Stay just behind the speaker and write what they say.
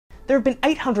There have been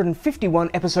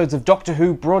 851 episodes of Doctor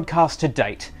Who broadcast to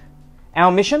date.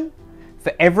 Our mission?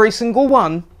 For every single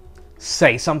one,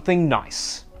 say something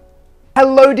nice.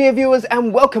 Hello dear viewers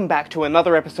and welcome back to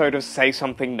another episode of Say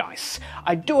Something Nice.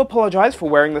 I do apologise for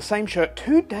wearing the same shirt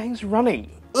 2 days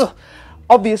running. Ugh.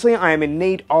 Obviously I am in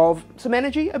need of some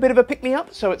energy, a bit of a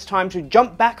pick-me-up, so it's time to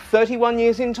jump back 31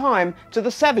 years in time to The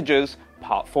Savages,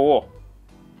 Part 4.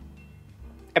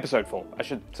 Episode 4. I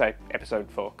should say Episode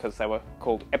 4, because they were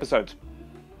called episodes.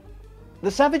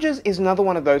 The Savages is another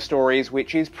one of those stories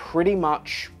which is pretty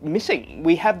much missing.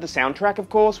 We have the soundtrack, of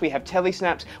course, we have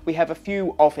telesnaps, we have a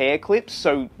few off-air clips,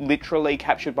 so literally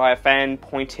captured by a fan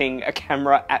pointing a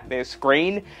camera at their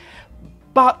screen,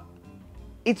 but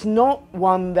it's not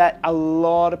one that a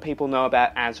lot of people know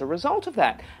about as a result of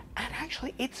that. And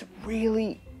actually, it's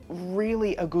really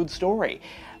a good story.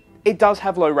 It does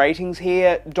have low ratings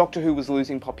here. Doctor Who was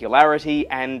losing popularity,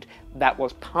 and that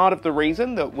was part of the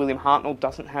reason that William Hartnell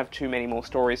doesn't have too many more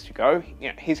stories to go. You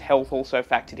know, his health also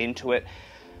factored into it.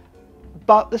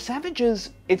 But The Savages,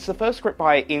 it's the first script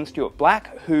by Ian Stewart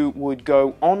Black, who would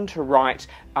go on to write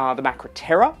the Macra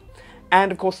Terror,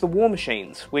 and of course The War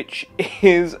Machines, which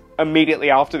is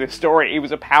immediately after this story. He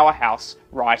was a powerhouse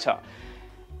writer.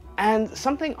 And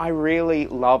something I really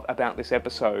love about this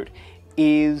episode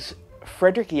is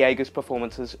Frederick Jaeger's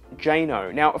performance as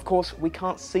Jano. Now, of course, we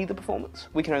can't see the performance,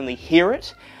 we can only hear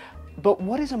it, but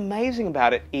what is amazing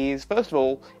about it is, first of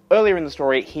all, earlier in the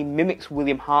story, he mimics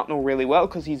William Hartnell really well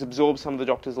because he's absorbed some of the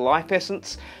Doctor's life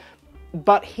essence,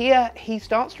 but here he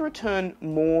starts to return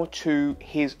more to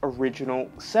his original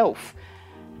self.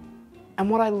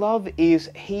 And what I love is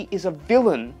he is a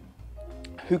villain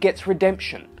who gets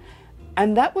redemption.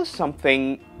 And that was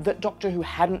something that Doctor Who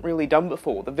hadn't really done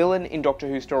before. The villain in Doctor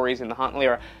Who stories in the Hartnell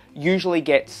era usually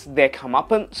gets their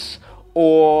comeuppance,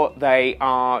 or they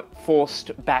are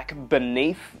forced back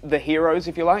beneath the heroes,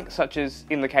 if you like, such as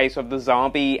in the case of the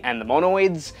Zarbi and the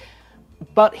Monoids.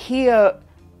 But here,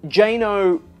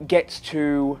 Jano gets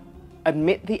to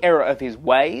admit the error of his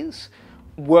ways,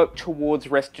 work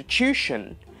towards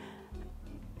restitution,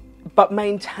 but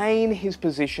maintain his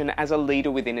position as a leader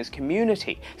within his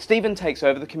community. Stephen takes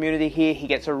over the community here, he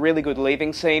gets a really good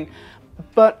leaving scene,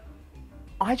 but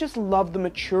I just love the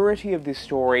maturity of this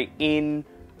story in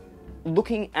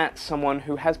looking at someone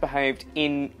who has behaved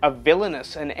in a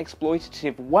villainous and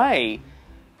exploitative way,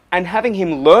 and having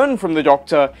him learn from the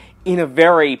Doctor in a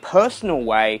very personal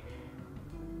way.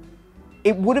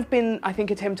 It would have been, I think,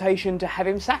 a temptation to have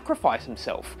him sacrifice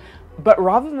himself. But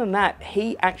rather than that,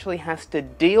 he actually has to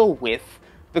deal with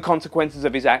the consequences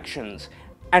of his actions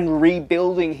and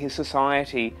rebuilding his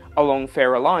society along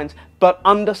fairer lines, but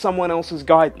under someone else's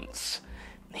guidance.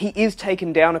 He is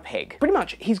taken down a peg. Pretty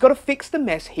much, he's got to fix the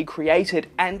mess he created,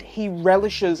 and he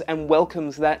relishes and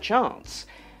welcomes that chance.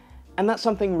 And that's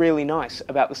something really nice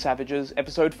about The Savages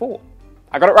Episode 4.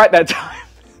 I got it right that time.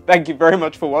 Thank you very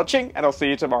much for watching, and I'll see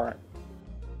you tomorrow.